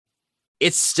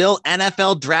It's still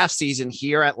NFL draft season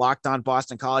here at Locked On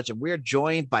Boston College, and we're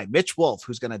joined by Mitch Wolf,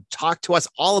 who's going to talk to us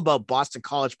all about Boston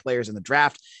College players in the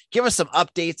draft, give us some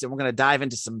updates, and we're going to dive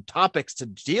into some topics to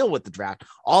deal with the draft.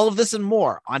 All of this and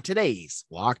more on today's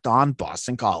Locked On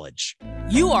Boston College.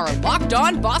 You are Locked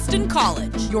On Boston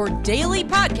College, your daily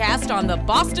podcast on the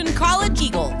Boston College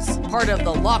Eagles, part of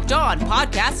the Locked On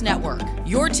Podcast Network,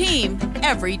 your team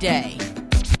every day.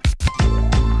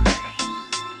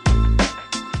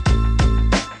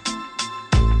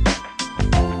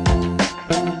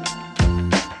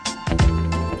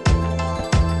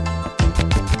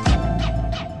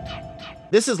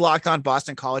 This is Locked On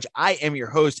Boston College. I am your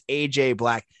host, AJ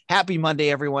Black. Happy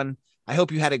Monday, everyone. I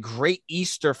hope you had a great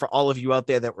Easter for all of you out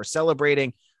there that were celebrating.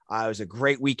 It was a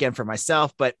great weekend for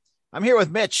myself, but I'm here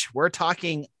with Mitch. We're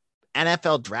talking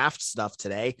NFL draft stuff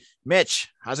today. Mitch,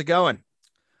 how's it going?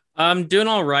 I'm doing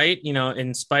all right,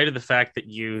 in spite of the fact that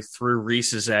you threw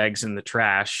Reese's eggs in the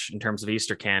trash in terms of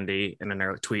Easter candy in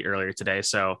a tweet earlier today.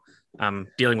 So I'm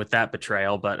dealing with that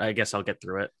betrayal, but I guess I'll get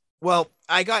through it. Well,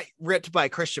 I got ripped by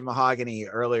Christian Mahogany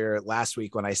earlier last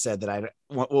week when I said that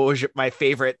what was my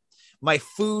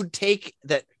food take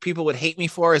that people would hate me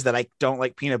for is that I don't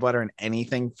like peanut butter in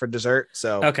anything for dessert.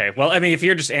 So, okay. Well, I mean, if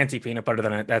you're just anti peanut butter,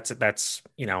 then that's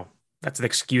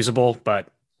excusable, but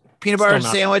peanut butter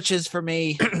sandwiches for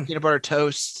me, peanut butter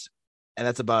toast. And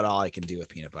that's about all I can do with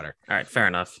peanut butter. All right. Fair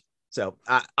enough. So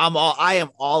I am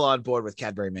all on board with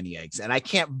Cadbury mini eggs, and I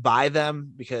can't buy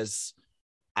them because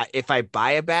if I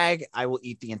buy a bag, I will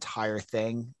eat the entire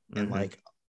thing in like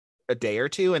a day or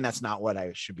two, and that's not what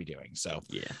I should be doing. So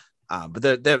yeah,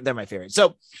 but they're my favorite.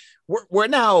 So we're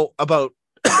now about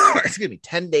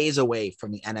 10 days away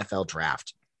from the NFL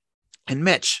draft. And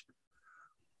Mitch,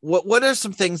 what are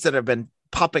some things that have been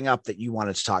popping up that you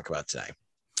wanted to talk about today?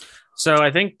 So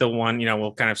I think the one,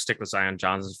 we'll kind of stick with Zion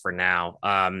Johnson for now.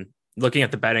 Looking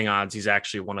at the betting odds, he's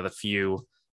actually one of the few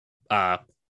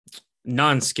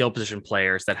non-skill position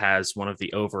players that has one of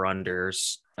the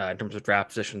over-unders in terms of draft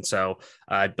position. So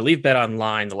I believe Bet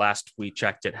Online, the last we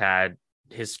checked, it had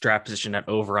his draft position at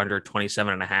over-under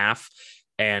 27.5.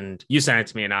 And you sent it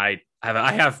to me, and I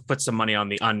have put some money on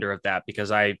the under of that because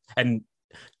and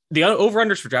the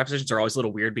over-unders for draft positions are always a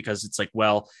little weird because it's like,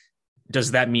 well,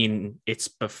 does that mean it's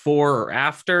before or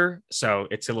after? So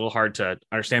it's a little hard to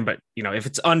understand, but if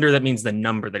it's under, that means the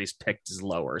number that he's picked is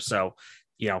lower. So,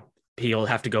 he'll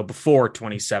have to go before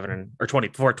 27 or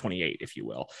 28, if you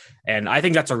will. And I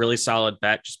think that's a really solid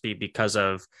bet just because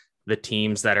of the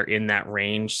teams that are in that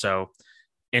range. So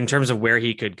in terms of where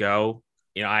he could go,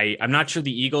 I'm not sure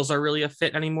the Eagles are really a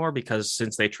fit anymore because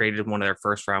since they traded one of their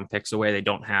first round picks away, they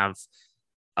don't have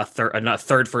a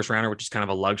third first rounder, which is kind of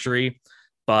a luxury.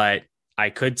 But I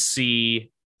could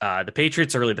see the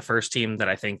Patriots are really the first team that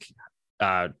I think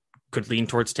could lean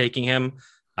towards taking him.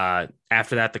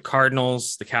 After that, the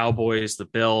Cardinals, the Cowboys, the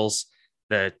Bills,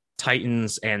 the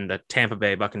Titans, and the Tampa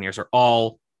Bay Buccaneers are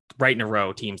all right in a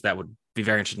row teams that would be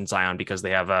very interested in Zion because they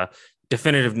have a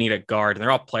definitive need at guard, and they're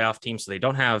all playoff teams, so they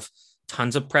don't have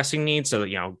tons of pressing needs. So,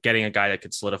 getting a guy that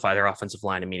could solidify their offensive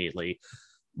line immediately,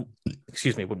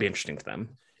 would be interesting to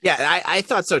them. Yeah, I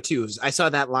thought so too. I saw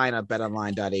that line on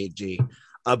betonline.ag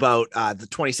about the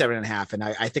 27.5, and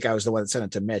I think I was the one that sent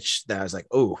it to Mitch that I was like,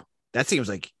 oh, that seems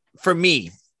like, for me,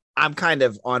 I'm kind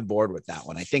of on board with that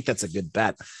one. I think that's a good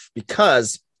bet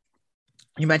because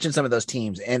you mentioned some of those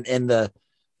teams and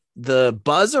the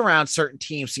buzz around certain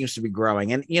teams seems to be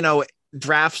growing. And,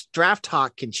 draft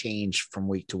talk can change from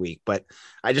week to week, but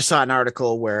I just saw an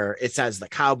article where it says the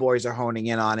Cowboys are honing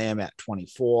in on him at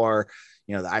 24.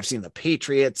 I've seen the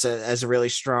Patriots as a really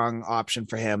strong option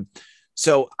for him.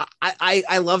 So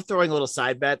I love throwing little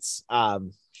side bets.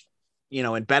 And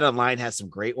Bet Online has some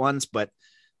great ones, but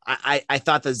I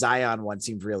thought the Zion one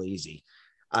seemed really easy.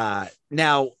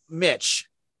 Now, Mitch,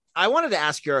 I wanted to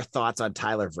ask your thoughts on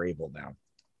Tyler Vrabel now.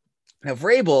 Now,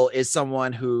 Vrabel is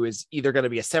someone who is either going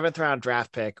to be a 7th round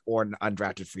draft pick or an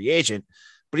undrafted free agent,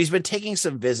 but he's been taking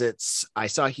some visits. I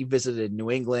saw he visited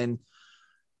New England.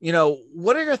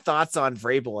 What are your thoughts on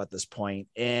Vrabel at this point?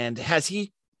 And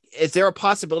is there a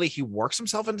possibility he works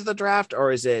himself into the draft,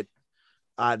 or is it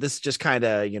this just kind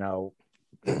of,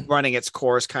 running its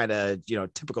course, kind of,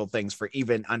 typical things for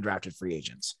even undrafted free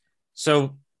agents?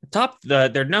 So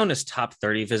they're known as top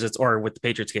 30 visits, or with the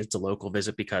Patriots case, it's a local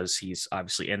visit because he's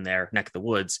obviously in their neck of the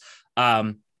woods.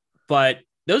 But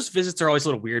those visits are always a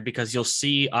little weird because you'll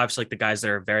see obviously like the guys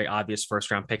that are very obvious first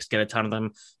round picks get a ton of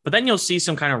them, but then you'll see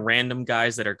some kind of random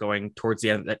guys that are going towards the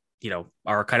end that,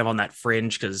 are kind of on that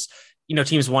fringe because,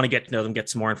 teams want to get to know them, get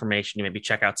some more information, you maybe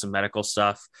check out some medical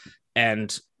stuff.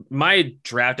 And my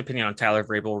draft opinion on Tyler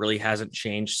Vrabel really hasn't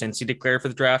changed since he declared for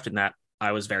the draft, in that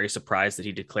I was very surprised that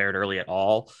he declared early at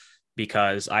all,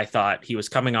 because I thought he was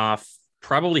coming off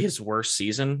probably his worst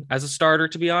season as a starter,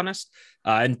 to be honest.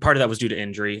 And part of that was due to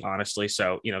injury, honestly.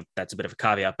 So, that's a bit of a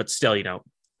caveat, but still,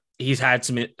 he's had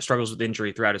some struggles with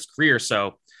injury throughout his career.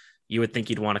 So you would think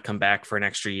he'd want to come back for an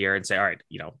extra year and say, all right,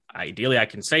 ideally I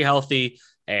can stay healthy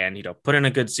and, put in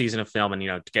a good season of film and,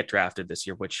 to get drafted this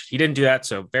year, which he didn't do that.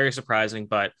 So very surprising,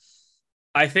 but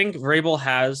I think Vrabel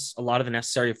has a lot of the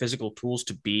necessary physical tools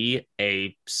to be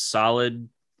a solid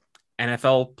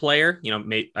NFL player.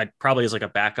 Probably as like a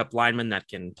backup lineman that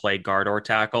can play guard or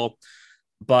tackle.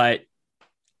 But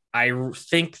I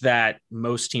think that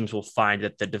most teams will find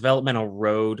that the developmental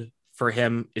road for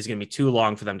him is going to be too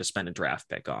long for them to spend a draft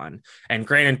pick on. And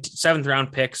granted, 7th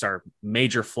round picks are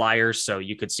major flyers. So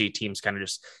you could see teams kind of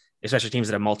just, especially teams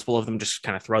that have multiple of them, just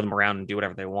kind of throw them around and do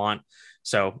whatever they want.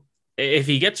 So if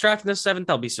he gets drafted in the 7th,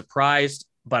 I'll be surprised,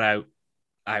 but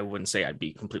I wouldn't say I'd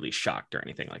be completely shocked or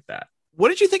anything like that. What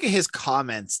did you think of his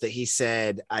comments that he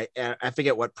said? I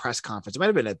forget what press conference, it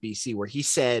might've been at BC, where he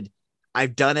said,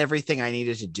 I've done everything I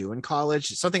needed to do in college.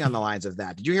 Something on the lines of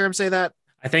that. Did you hear him say that?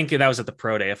 I think that was at the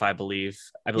pro day, if I believe.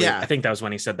 Yeah. I think that was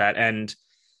when he said that. And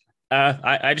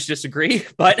I just disagree.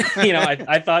 But,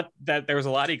 I thought that there was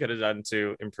a lot he could have done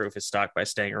to improve his stock by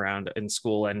staying around in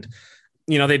school. And,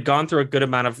 they'd gone through a good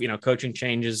amount of, coaching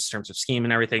changes in terms of scheme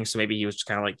and everything. So maybe he was just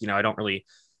kind of like, I don't really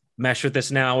mesh with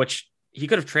this now, which he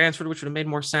could have transferred, which would have made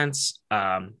more sense.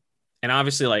 And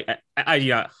obviously, like,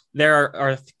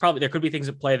 there could be things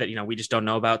at play that, we just don't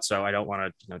know about. So I don't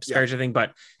want to, disparage anything,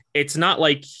 but it's not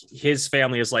like his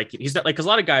family is like, he's not like, because a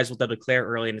lot of guys will declare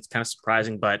early and it's kind of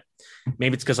surprising, but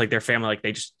maybe it's because like their family, like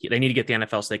they need to get the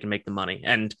NFL so they can make the money.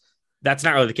 And that's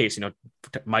not really the case.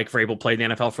 Mike Vrabel played in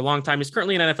the NFL for a long time. He's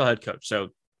currently an NFL head coach. So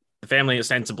the family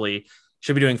ostensibly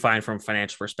should be doing fine from a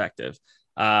financial perspective.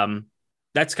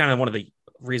 That's kind of one of the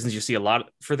reasons you see a lot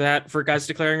for guys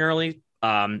declaring early.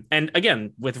 And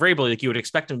again, with Vrabel, like, you would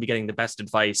expect him to be getting the best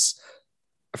advice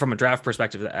from a draft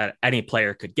perspective that any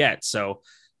player could get. So,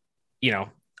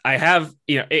 I have,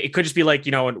 it could just be like,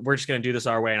 we're just going to do this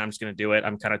our way and I'm just going to do it.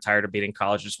 I'm kind of tired of being in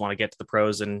college. Just want to get to the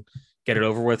pros and get it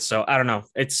over with. So I don't know.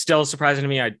 It's still surprising to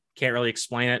me. I can't really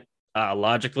explain it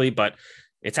logically, but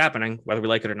it's happening whether we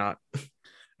like it or not.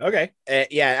 Okay.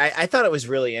 I thought it was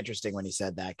really interesting when he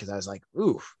said that, because I was like,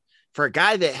 ooh, for a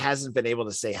guy that hasn't been able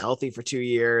to stay healthy for 2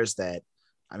 years, that,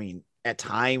 I mean, at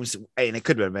times, and it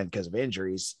could have been because of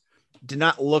injuries, did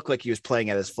not look like he was playing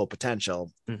at his full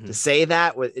potential. Mm-hmm. To say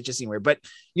that, it just seemed weird. But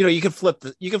you can flip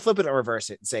it and reverse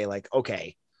it and say, like,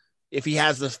 okay, if he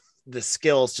has the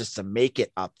skills just to make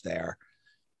it up there,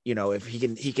 if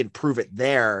he can prove it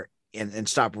there and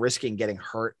stop risking getting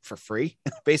hurt for free,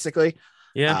 basically.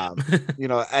 Yeah.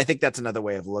 I think that's another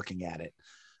way of looking at it.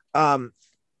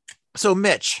 So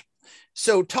Mitch,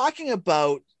 talking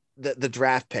about the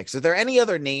draft picks, are there any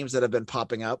other names that have been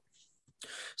popping up?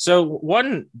 So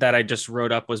one that I just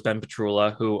wrote up was Ben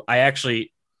Petrula, who I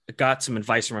actually got some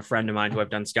advice from a friend of mine who I've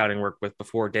done scouting work with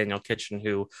before, Daniel Kitchen,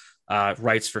 who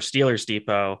writes for Steelers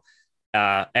Depot.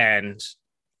 And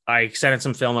I sent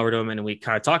some film over to him and we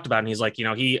kind of talked about it. And he's like,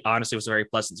 he honestly was a very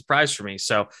pleasant surprise for me.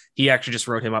 So he actually just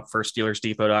wrote him up for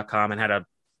SteelersDepot.com and had a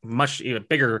much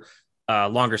bigger,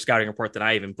 longer scouting report than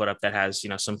I even put up that has,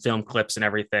 some film clips and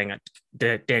everything.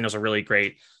 Daniel's has a really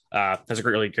great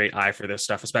eye for this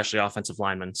stuff, especially offensive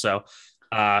linemen. So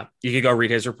you could go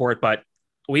read his report, but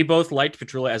we both liked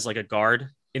Petrula as like a guard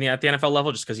at the NFL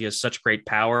level, just because he has such great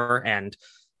power and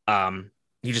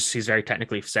he's very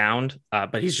technically sound,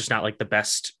 but he's just not like the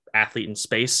best athlete in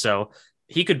space. So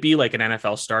he could be like an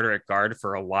NFL starter at guard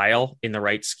for a while in the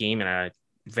right scheme, in a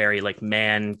very like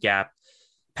man gap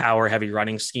power heavy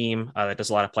running scheme that does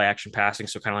a lot of play action passing.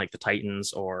 So kind of like the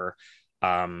Titans or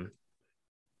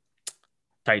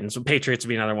Patriots would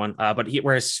be another one. But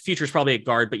whereas future is probably a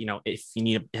guard, but if you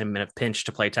need him in a pinch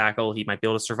to play tackle, he might be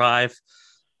able to survive.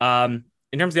 In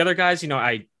terms of the other guys,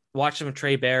 I watched him with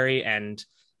Trey Barry, and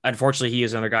unfortunately he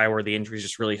is another guy where the injuries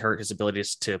just really hurt his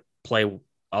abilities to play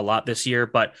a lot this year.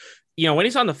 But, when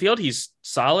he's on the field, he's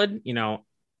solid.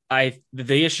 The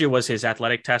issue was his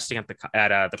athletic testing at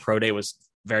the pro day was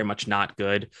very much not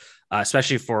good,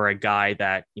 especially for a guy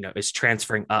that, is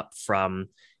transferring up from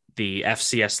the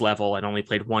FCS level and only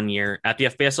played 1 year at the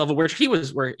FBS level, where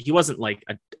he wasn't like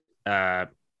a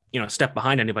step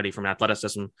behind anybody from an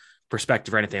athleticism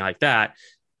perspective or anything like that.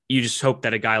 You just hope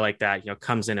that a guy like that,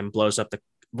 comes in and blows up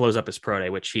his pro day,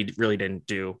 which he really didn't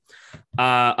do.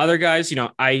 Other guys,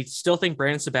 I still think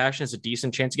Brandon Sebastian has a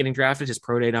decent chance of getting drafted. His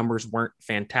pro day numbers weren't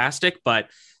fantastic, but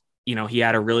he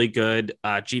had a really good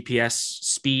GPS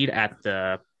speed at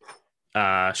the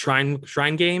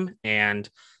Shrine game, and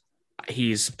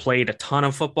He's played a ton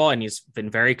of football and he's been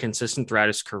very consistent throughout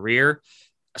his career.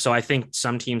 So I think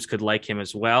some teams could like him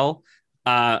as well.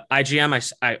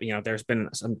 IGM, there's been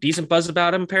some decent buzz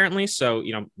about him apparently. So,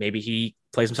 maybe he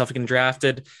plays himself getting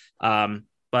drafted.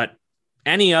 But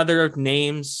any other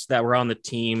names that were on the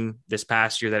team this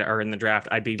past year that are in the draft,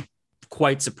 I'd be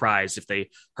quite surprised if they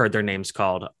heard their names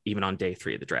called even on day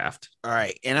 3 of the draft. All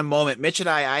right. In a moment, Mitch and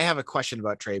I have a question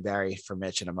about Trey Barry for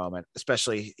Mitch in a moment,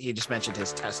 especially he just mentioned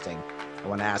his testing. I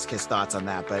want to ask his thoughts on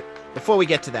that. But before we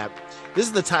get to that, this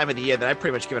is the time of the year that I've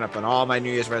pretty much given up on all my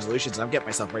New Year's resolutions. I'm getting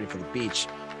myself ready for the beach.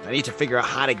 I need to figure out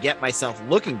how to get myself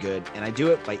looking good, and I do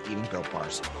it by eating Built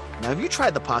Bars. Now, have you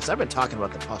tried the Puffs? I've been talking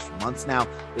about the Puffs for months now.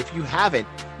 If you haven't,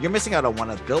 you're missing out on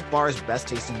one of Built Bar's best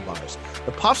tasting bars.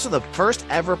 The Puffs are the first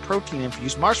ever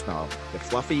protein-infused marshmallow. They're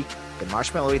fluffy, they're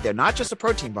marshmallowy. They're not just a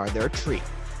protein bar, they're a treat.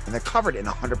 And they're covered in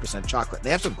 100% chocolate. They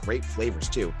have some great flavors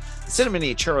too. The cinnamon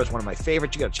churro is one of my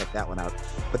favorites. You got to check that one out.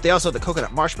 But they also have the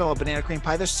coconut marshmallow banana cream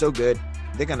pie. They're so good.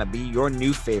 They're going to be your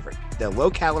new favorite. They're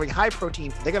low calorie, high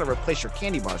protein. They're going to replace your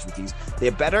candy bars with these.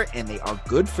 They're better and they are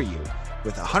good for you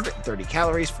with 130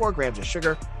 calories, 4 grams of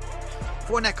sugar,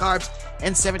 4 net carbs,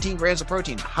 and 17 grams of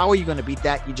protein. How are you going to beat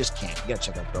that? You just can't. You got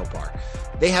to check out Built Bar.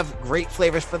 They have great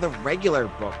flavors for the regular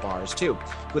Built Bars too,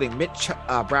 including mint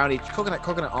brownie,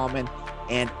 coconut almond,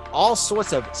 and all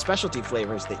sorts of specialty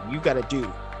flavors that you got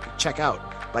to check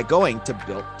out by going to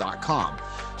built.com.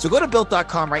 So go to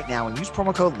built.com right now and use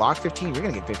promo code LOCK15. You're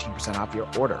going to get 15% off your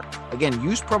order. Again,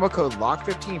 use promo code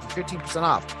LOCK15 for 15%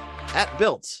 off at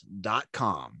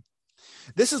built.com.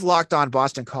 This is Locked On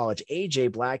Boston College.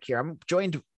 AJ Black here. I'm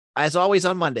joined, as always,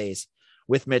 on Mondays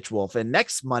with Mitch Wolf. And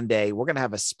next Monday, we're going to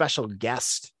have a special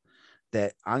guest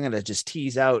that I'm going to just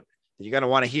tease out that you're going to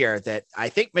want to hear, that I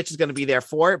think Mitch is going to be there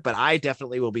for, but I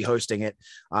definitely will be hosting it.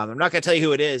 I'm not going to tell you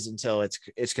who it is until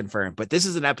it's confirmed, but this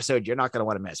is an episode you're not going to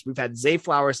want to miss. We've had Zay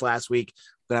Flowers last week.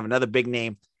 We're going to have another big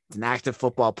name. It's an active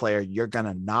football player. You're going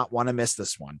to not want to miss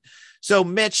this one. So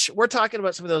Mitch, we're talking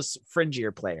about some of those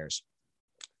fringier players.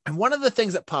 And one of the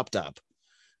things that popped up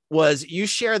was you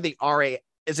shared the RA.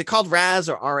 Is it called RAS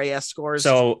or RAS scores?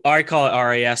 So I call it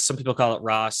RAS. Some people call it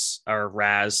ROS or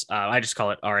RAS. I just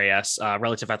call it RAS,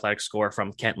 relative athletic score,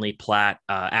 from Kent Lee Platt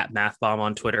at MathBomb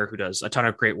on Twitter, who does a ton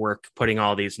of great work putting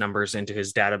all these numbers into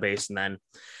his database and then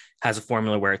has a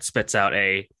formula where it spits out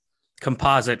a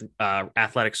composite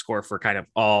athletic score for kind of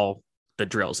all the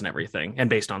drills and everything, and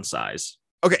based on size.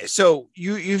 Okay, so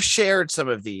you've shared some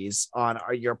of these on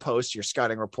your post, your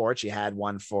scouting reports. You had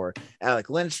one for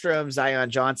Alec Lindstrom, Zion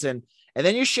Johnson, and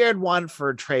then you shared one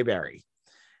for Trey Barry.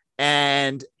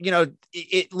 And,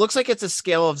 it looks like it's a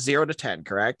scale of 0 to 10,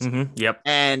 correct? Mm-hmm, yep.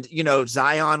 And,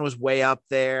 Zion was way up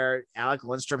there. Alec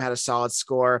Lindstrom had a solid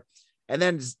score. And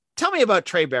then tell me about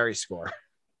Trey Barry's score.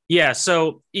 Yeah,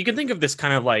 so you can think of this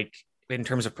kind of like in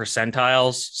terms of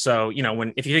percentiles. So,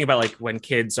 if you think about like when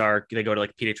kids they go to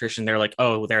like a pediatrician, they're like,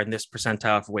 oh, they're in this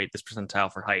percentile for weight, this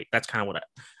percentile for height. That's kind of what a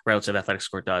relative athletic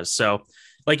score does. So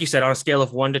like you said, on a scale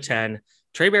of 1 to 10,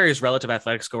 Trey Barry's relative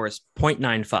athletic score is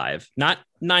 0.95, not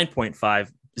 9.5,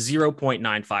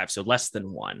 0.95. So less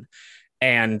than 1.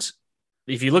 And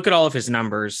if you look at all of his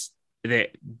numbers, the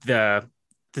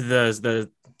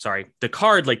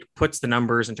card like puts the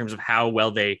numbers in terms of how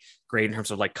well they grade in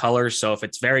terms of like colors. So if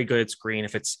it's very good, it's green.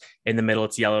 If it's in the middle,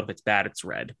 it's yellow. If it's bad, it's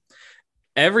red.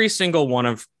 Every single one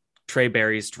of Trey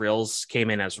Barry's drills came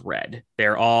in as red.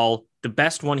 They're all, the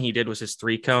best one he did was his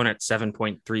 3-cone at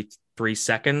 7.33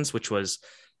 seconds, which was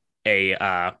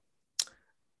the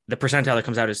percentile that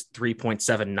comes out is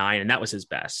 3.79. And that was his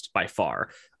best by far.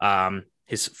 All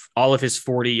of his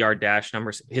 40-yard dash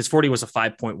numbers, his 40 was a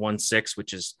 5.16,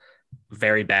 which is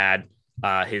very bad.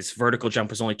 His vertical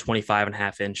jump was only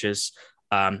 25.5 inches.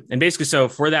 And basically, so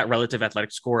for that relative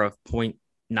athletic score of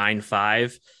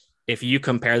 0.95, if you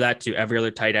compare that to every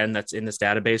other tight end that's in this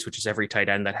database, which is every tight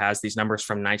end that has these numbers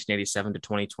from 1987 to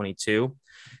 2022,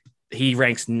 he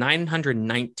ranks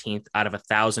 919th out of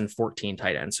 1,014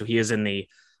 tight ends. So he is in the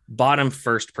bottom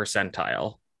first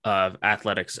percentile of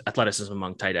athleticism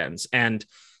among tight ends. And,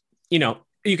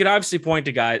 you could obviously point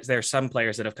to guys. There are some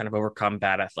players that have kind of overcome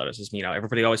bad athleticism.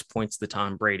 Everybody always points to the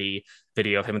Tom Brady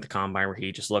video of him at the combine where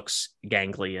he just looks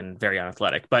gangly and very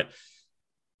unathletic. But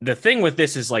the thing with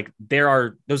this is like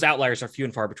those outliers are few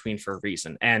and far between for a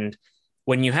reason. And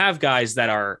when you have guys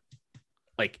that are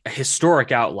like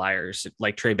historic outliers,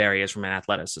 like Trey Barry is from an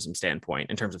athleticism standpoint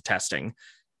in terms of testing,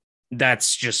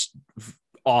 that's just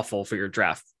awful for your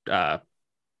draft stock,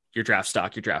 your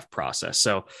draft process.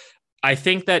 So I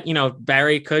think that,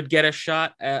 Barry could get a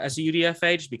shot as a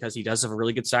UDFA just because he does have a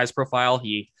really good size profile.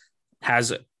 He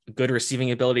has good receiving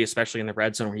ability, especially in the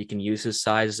red zone where he can use his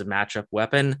size as a matchup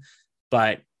weapon.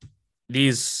 but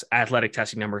these athletic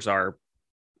testing numbers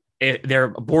they're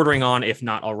bordering on, if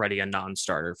not already, a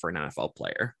non-starter for an NFL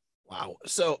player. Wow.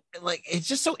 So like, it's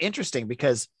just so interesting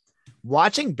because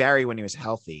watching Barry when he was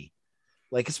healthy,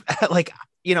 like, like,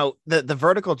 the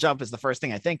vertical jump is the first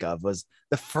thing I think of. Was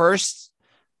the first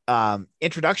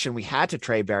introduction we had to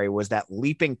Trey Barry was that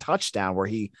leaping touchdown where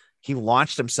he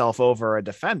launched himself over a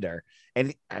defender.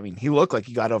 And I mean, he looked like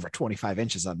he got over 25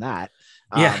 inches on that.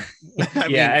 Yeah.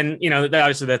 And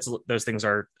obviously those things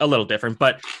are a little different,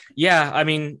 but yeah, I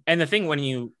mean, and the thing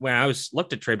when I was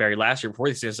looked at Trey Barry last year before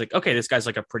this, it's like, okay, this guy's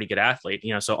like a pretty good athlete,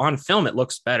 so on film, it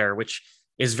looks better, which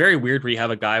is very weird where you have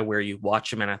a guy where you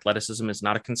watch him and athleticism is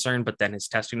not a concern, but then his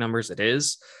testing numbers, it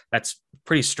is. That's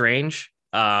pretty strange.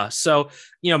 So,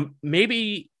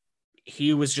 maybe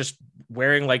he was just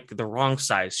wearing like the wrong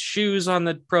size shoes on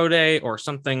the pro day or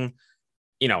something,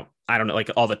 I don't know,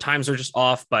 like all the times are just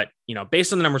off, but,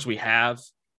 based on the numbers we have,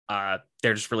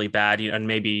 they're just really bad. And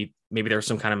maybe there was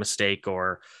some kind of mistake,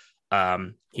 or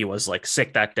he was like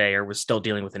sick that day or was still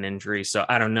dealing with an injury. So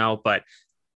I don't know, but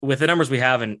with the numbers we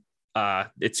have, and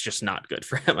it's just not good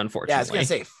for him, unfortunately. Yeah, I was going to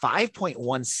say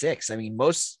 5.16.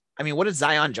 I mean, what did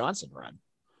Zion Johnson run?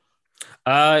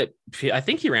 I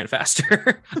think he ran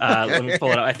faster. Let me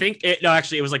pull it up. I think it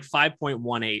was like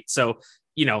 5.18. So,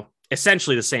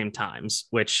 essentially the same times,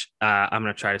 which I'm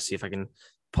going to try to see if I can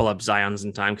pull up Zion's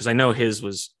in time, because I know his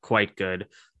was quite good.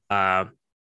 I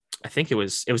think it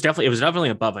was definitely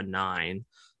above a 9.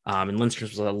 And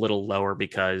Lindstrom's was a little lower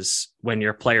because when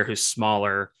you're a player who's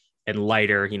smaller and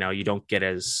lighter, you don't get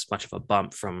as much of a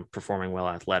bump from performing well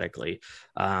athletically.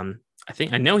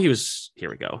 I know he was, here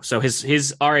we go. So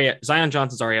his RA, Zion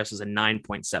Johnson's RAS is a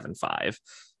 9.75.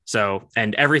 So,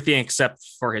 and everything except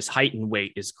for his height and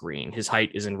weight is green. His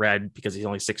height is in red because he's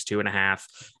only 6'2.5",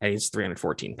 and he's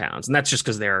 314 pounds. And that's just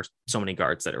because there are so many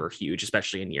guards that are huge,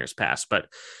 especially in years past. But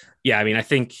yeah, I mean, I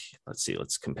think,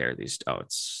 let's compare these.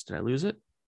 Did I lose it?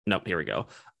 Nope. Here we go.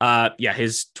 Yeah,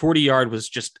 his 40-yard was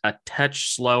just a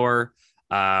touch slower.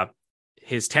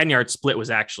 His 10-yard split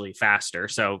was actually faster.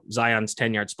 So Zion's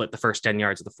 10-yard split, the first 10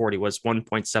 yards of the 40 was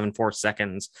 1.74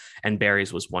 seconds, and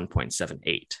Barry's was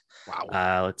 1.78.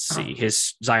 Wow. Let's see.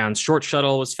 Zion's short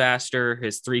shuttle was faster.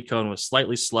 His 3-cone was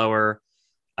slightly slower.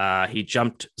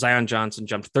 Zion Johnson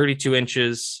jumped 32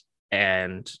 inches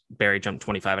and Barry jumped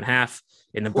 25.5.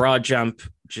 In the broad jump,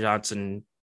 Johnson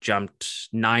jumped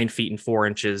 9 feet and 4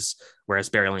 inches, whereas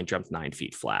Barry only jumped 9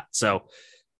 feet flat. So,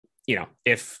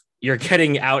 if you're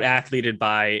getting out athleted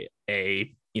by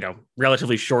a,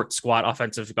 relatively short squat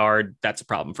offensive guard, that's a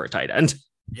problem for a tight end.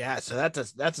 Yeah. So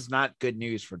that's not good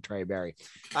news for Trey Barry.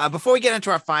 Before we get into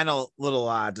our final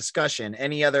little discussion,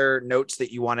 any other notes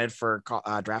that you wanted for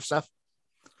draft stuff?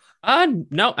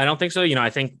 No, I don't think so. I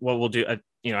think what we'll do,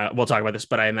 we'll talk about this,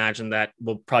 but I imagine that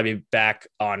we'll probably be back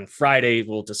on Friday.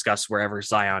 We'll discuss wherever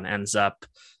Zion ends up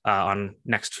on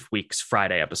next week's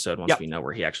Friday episode once we know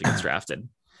where he actually gets drafted.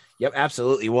 Yep,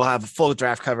 absolutely. We'll have full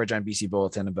draft coverage on BC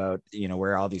Bulletin about,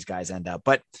 where all these guys end up.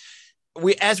 But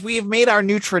as we've made our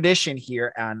new tradition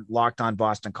here on Locked On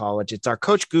Boston College, it's our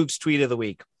Coach Googs tweet of the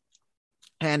week.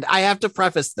 And I have to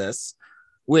preface this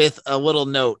with a little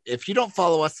note. If you don't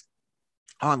follow us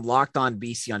on Locked On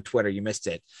BC on Twitter, you missed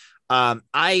it.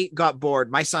 I got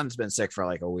bored. My son's been sick for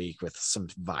like a week with some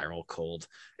viral cold,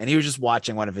 and he was just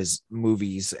watching one of his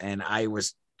movies, and I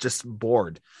was just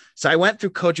bored. So I went through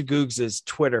Coach Googs'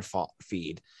 Twitter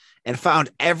feed and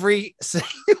found every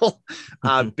single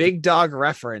big dog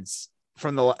reference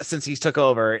since he's took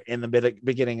over in the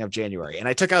beginning of January. And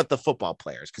I took out the football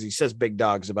players because he says big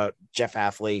dogs about Jeff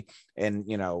Hafley and,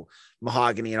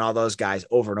 Mahogany and all those guys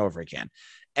over and over again.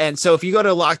 And so if you go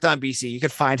to Locked On BC, you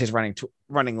could find his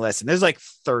running list. And there's like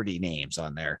 30 names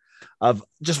on there of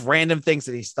just random things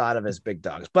that he's thought of as big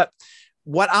dogs. But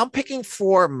what I'm picking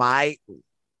for my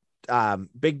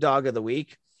big dog of the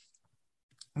week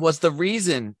was the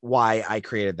reason why I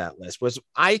created that list. Was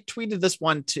I texted this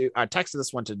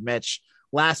one to Mitch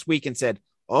last week and said,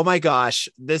 oh my gosh,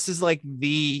 this is like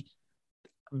the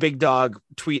big dog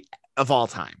tweet of all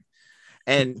time.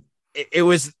 And it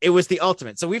was the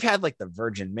ultimate. So we've had like the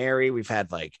Virgin Mary, we've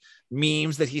had like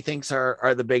memes that he thinks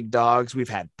are the big dogs. We've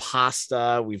had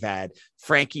pasta, we've had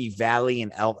Frankie Valli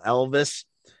and Elvis.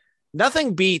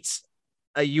 Nothing beats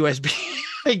a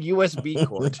USB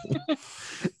cord.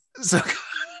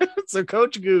 So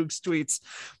Coach Googs tweets,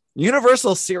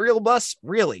 Universal Cereal Bus?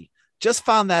 Really? Just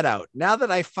found that out. Now that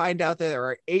I find out that there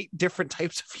are 8 different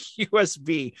types of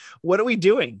USB, what are we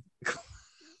doing?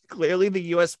 Clearly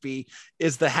the USB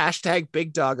is the hashtag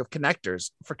big dog of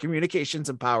connectors for communications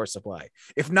and power supply.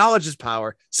 If knowledge is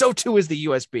power, so too is the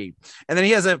USB. And then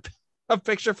he has a a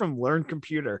picture from Learn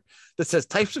Computer that says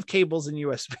types of cables in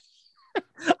USB.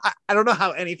 I don't know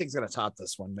how anything's going to top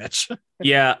this one, Mitch.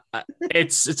 Yeah,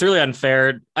 it's really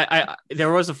unfair.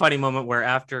 There was a funny moment where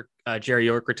after Jerry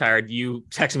York retired, you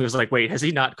texted me, was like, wait, has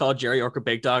he not called Jerry York a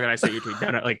big dog? And I said, you tweet,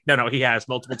 no, he has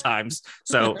multiple times.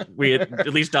 So we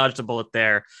at least dodged a bullet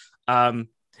there. And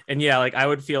yeah, like I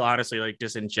would feel honestly like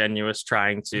disingenuous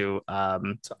trying to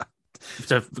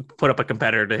put up a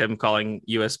competitor to him calling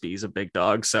USBs a big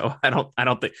dog. So I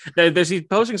don't think he's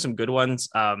posting some good ones.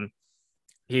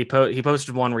 He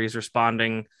posted one where he's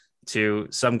responding to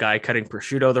some guy cutting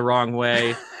prosciutto the wrong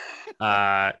way.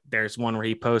 There's one where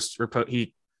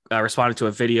he responded to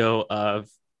a video of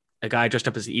a guy dressed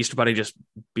up as the Easter Bunny just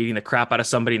beating the crap out of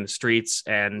somebody in the streets.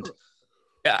 And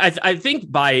I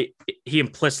think he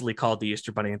implicitly called the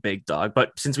Easter Bunny a big dog,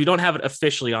 but since we don't have it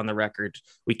officially on the record,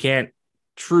 we can't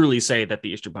truly say that the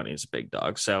Easter Bunny is a big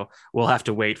dog. So we'll have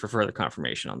to wait for further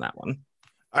confirmation on that one.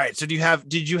 All right. So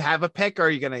did you have a pick, or are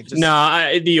you going to just?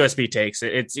 No, the USB takes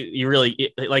it.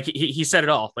 He said it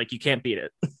all. Like, you can't beat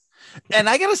it. And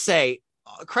I got to say,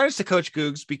 credits to Coach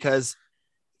Googs, because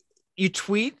you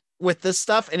tweet with this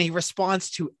stuff and he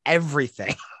responds to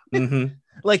everything. Mm-hmm.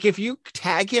 Like, if you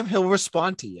tag him, he'll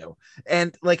respond to you.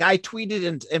 And like, I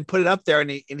tweeted and put it up there,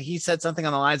 and he said something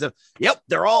on the lines of, "Yep,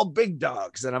 they're all big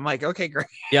dogs." And I'm like, okay, great.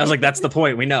 Yeah, I was like, that's the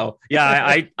point. We know.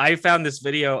 Yeah, I found this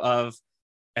video of,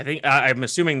 I think I'm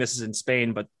assuming this is in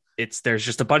Spain, but there's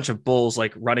just a bunch of bulls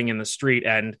like running in the street,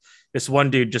 and this one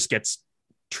dude just gets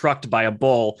trucked by a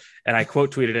bull. And I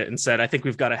quote tweeted it and said, I think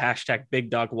we've got a hashtag big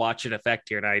dog watch in effect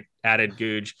here. And I added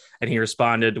Googe, and he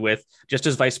responded with, just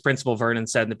as Vice Principal Vernon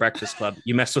said in The Breakfast Club,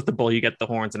 you mess with the bull, you get the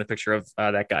horns, and a picture of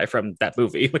that guy from that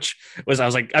movie, which was, I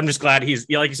was like, I'm just glad he's,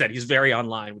 like you said, he's very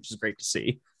online, which is great to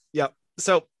see. Yep.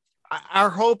 So our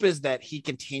hope is that he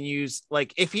continues,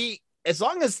 like, as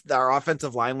long as our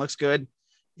offensive line looks good,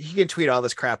 he can tweet all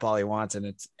this crap all he wants, and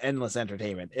it's endless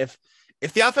entertainment. If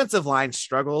the offensive line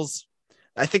struggles,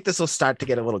 I think this will start to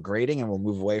get a little grating, and we'll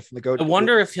move away from the go. I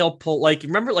wonder if he'll pull, like,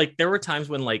 remember, like, there were times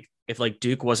when, like, if like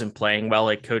Duke wasn't playing well,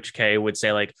 like Coach K would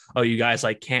say, like, oh, you guys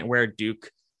like can't wear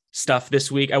Duke stuff this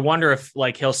week. I wonder if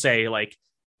like he'll say, like,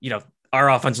 you know, our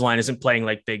offensive line isn't playing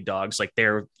like big dogs, like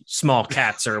they're small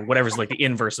cats or whatever's like the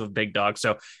inverse of big dog.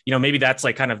 So, you know, maybe that's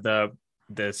like kind of the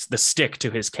stick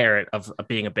to his carrot of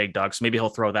being a big dog. So maybe he'll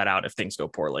throw that out if things go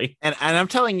poorly. And I'm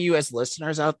telling you, as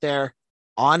listeners out there,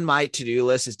 on my to-do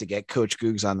list is to get Coach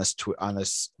Googs on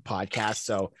this podcast.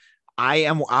 So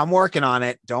I'm working on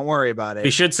it. Don't worry about it.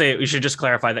 We should just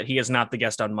clarify that he is not the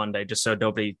guest on Monday, just so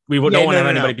don't want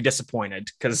anybody be disappointed.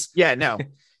 Because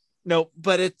no,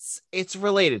 but it's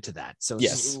related to that. So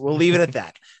yes, we'll leave it at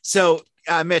that. So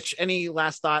Mitch, any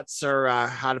last thoughts, or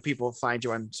how do people find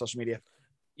you on social media?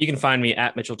 You can find me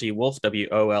at Mitchell T. Wolfe,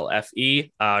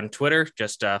 WOLFE, on Twitter.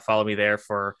 Just follow me there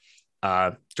for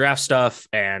draft stuff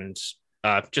and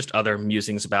just other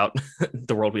musings about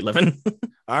the world we live in.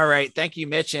 All right. Thank you,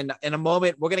 Mitch. And in a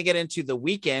moment, we're going to get into the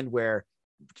weekend where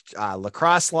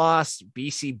lacrosse lost,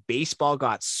 BC baseball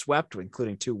got swept,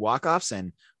 including 2 walk-offs,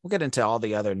 and we'll get into all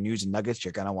the other news and nuggets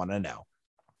you're going to want to know.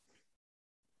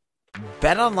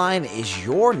 BetOnline is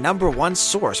your #1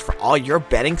 source for all your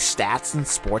betting stats and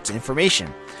sports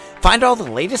information. Find all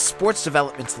the latest sports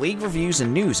developments, league reviews,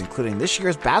 and news, including this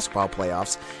year's basketball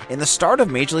playoffs and the start of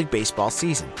Major League Baseball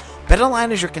season.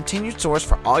 BetOnline is your continued source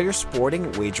for all your sporting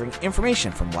wagering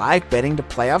information, from live betting to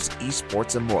playoffs,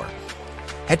 esports, and more.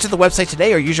 Head to the website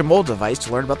today or use your mobile device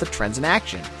to learn about the trends in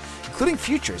action, including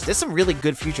futures. There's some really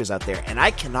good futures out there, and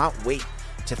I cannot wait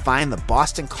to find the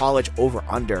Boston College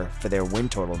over-under for their win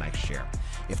total next year.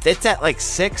 If it's at like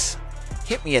 6,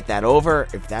 hit me at that over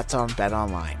if that's on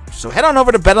BetOnline. So head on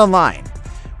over to BetOnline,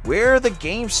 where the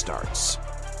game starts.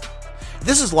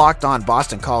 This is Locked On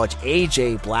Boston College.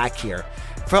 AJ Black here.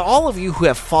 For all of you who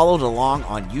have followed along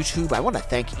on YouTube, I want to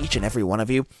thank each and every one of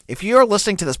you. If you're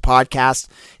listening to this podcast,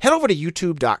 head over to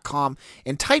youtube.com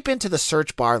and type into the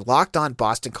search bar Locked On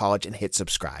Boston College and hit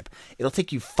subscribe. It'll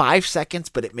take you 5 seconds,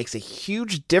 but it makes a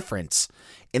huge difference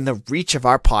in the reach of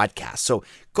our podcast. So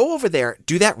go over there,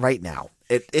 do that right now.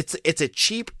 It's a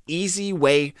cheap, easy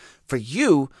way for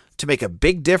you to make a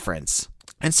big difference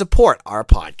and support our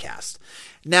podcast.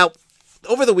 Now,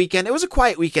 over the weekend, it was a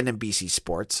quiet weekend in BC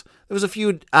sports. There was a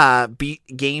few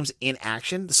games in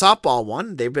action. The softball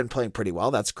won. They've been playing pretty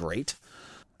well. That's great.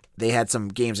 They had some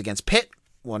games against Pitt.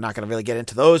 We're not going to really get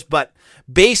into those, but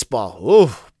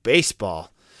baseball. Baseball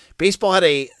had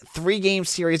a 3-game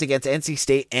series against NC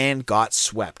State and got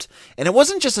swept. And it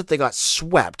wasn't just that they got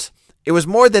swept. It was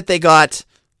more that they got,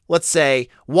 let's say,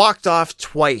 walked off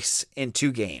twice in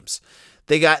 2 games.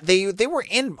 They were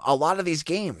in a lot of these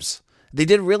games. They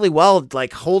did really well,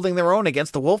 like holding their own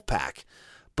against the Wolfpack,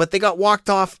 but they got walked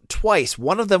off twice.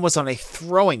 One of them was on a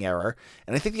throwing error,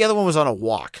 and I think the other one was on a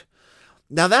walk.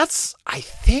 Now that's, I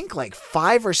think, like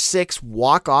 5 or 6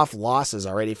 walk-off losses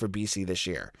already for BC this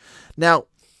year. Now,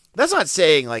 that's not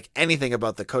saying like anything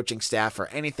about the coaching staff or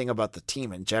anything about the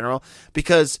team in general,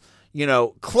 because,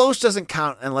 close doesn't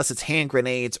count unless it's hand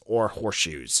grenades or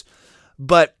horseshoes.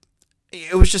 But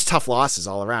it was just tough losses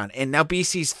all around. And now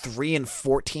BC's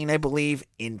 3-14, I believe,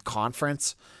 in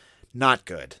conference. Not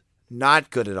good. Not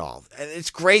good at all. It's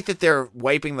great that they're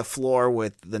wiping the floor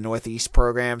with the Northeast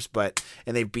programs,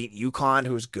 and they beat UConn,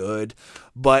 who's good.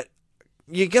 But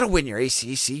you got to win your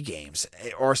ACC games,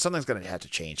 or something's going to have to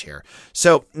change here.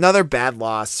 So another bad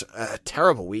loss, a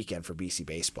terrible weekend for BC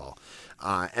baseball,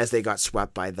 as they got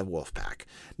swept by the Wolfpack.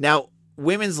 Now,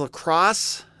 women's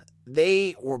lacrosse,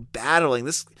 they were battling.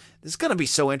 This is going to be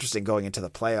so interesting going into the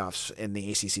playoffs in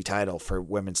the ACC title for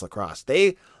women's lacrosse.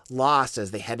 They lost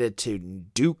as they headed to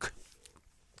Duke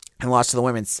and lost to the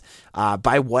women's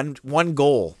by one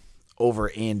goal over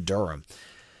in Durham.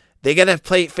 They got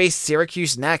to face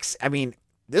Syracuse next. I mean,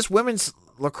 this women's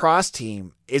lacrosse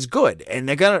team is good, and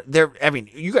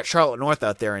you got Charlotte North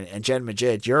out there and Jen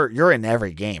Majid. You're in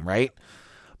every game, right?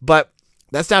 But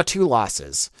that's now 2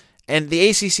 losses, and the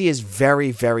ACC is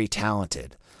very, very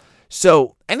talented.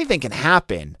 So anything can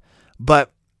happen,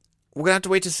 but we're gonna have to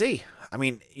wait to see. I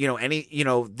mean,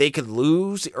 they could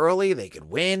lose early, they could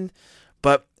win,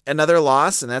 but another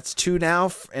loss, and that's 2 now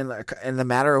in the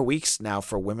matter of weeks now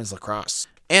for women's lacrosse.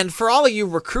 And for all of you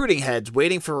recruiting heads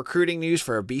waiting for recruiting news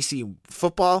for BC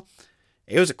football,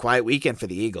 it was a quiet weekend for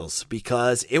the Eagles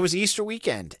because it was Easter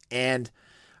weekend, and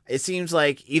it seems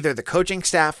like either the coaching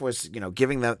staff was,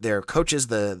 giving their coaches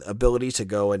the ability to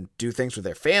go and do things with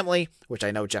their family, which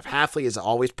I know Jeff Hafley has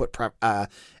always put an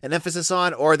emphasis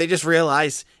on, or they just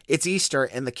realize it's Easter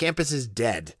and the campus is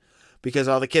dead because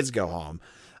all the kids go home.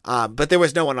 But there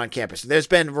was no one on campus. There's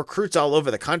been recruits all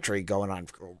over the country going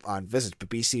on visits, but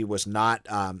BC was not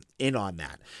in on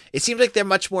that. It seems like they're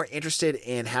much more interested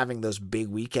in having those big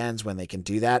weekends when they can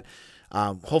do that.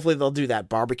 Hopefully they'll do that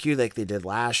barbecue like they did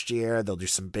last year. They'll do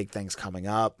some big things coming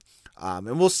up.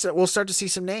 And we'll start to see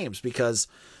some names because,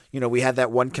 we had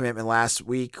that one commitment last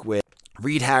week with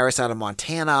Reed Harris out of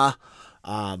Montana.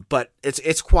 But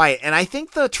it's quiet. And I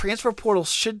think the transfer portal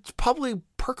should probably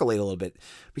percolate a little bit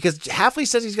because Hafley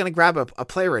says he's going to grab a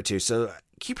player or two. So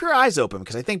keep your eyes open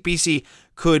because I think BC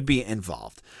could be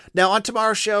involved. Now on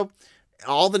tomorrow's show,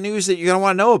 all the news that you're going to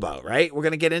want to know about, right? We're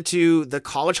going to get into the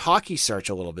college hockey search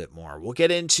a little bit more. We'll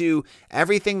get into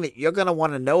everything that you're going to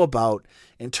want to know about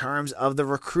in terms of the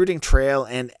recruiting trail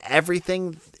and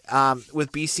everything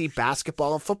with BC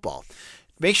basketball and football.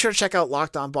 Make sure to check out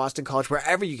Locked On Boston College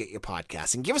wherever you get your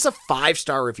podcasts and give us a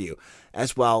 5-star review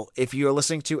as well if you're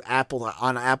listening to Apple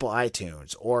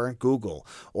iTunes or on Google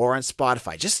or on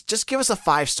Spotify. Just give us a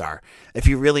 5-star if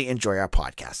you really enjoy our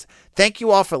podcast. Thank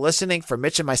you all for listening. For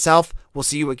Mitch and myself, we'll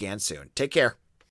see you again soon. Take care.